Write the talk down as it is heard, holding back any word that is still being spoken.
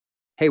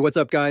Hey, what's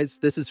up, guys?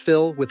 This is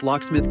Phil with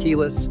Locksmith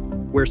Keyless,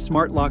 where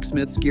smart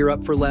locksmiths gear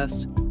up for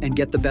less and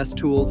get the best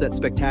tools at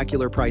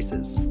spectacular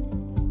prices.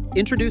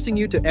 Introducing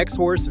you to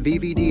Xhorse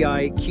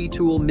VVDI Key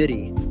Tool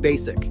Midi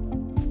Basic,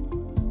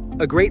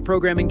 a great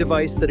programming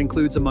device that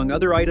includes, among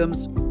other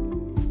items,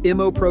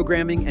 IMMO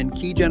programming and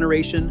key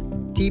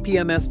generation,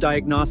 TPMS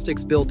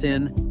diagnostics built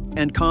in,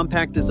 and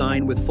compact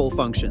design with full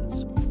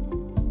functions.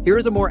 Here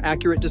is a more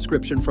accurate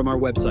description from our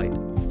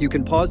website. You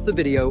can pause the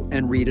video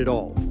and read it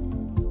all.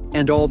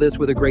 And all this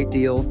with a great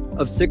deal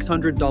of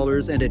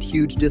 $600 and at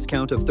huge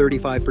discount of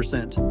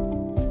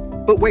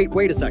 35%. But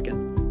wait a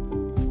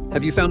second.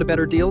 Have you found a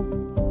better deal?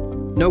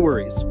 No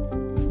worries.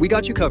 We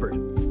got you covered.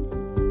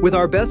 With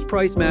our best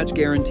price match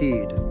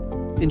guaranteed,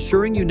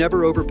 ensuring you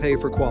never overpay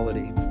for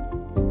quality.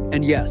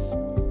 And yes,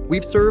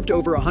 we've served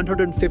over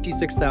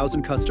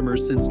 156,000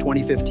 customers since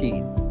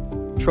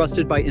 2015,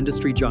 trusted by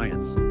industry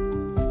giants,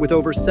 with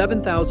over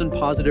 7,000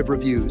 positive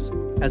reviews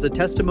as a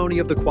testimony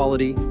of the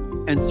quality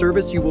and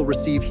service you will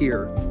receive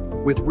here,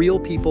 with real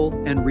people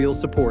and real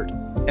support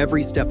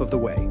every step of the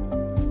way.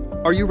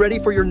 Are you ready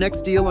for your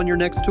next deal on your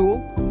next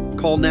tool?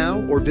 Call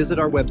now or visit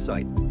our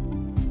website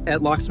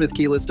at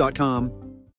locksmithkeyless.com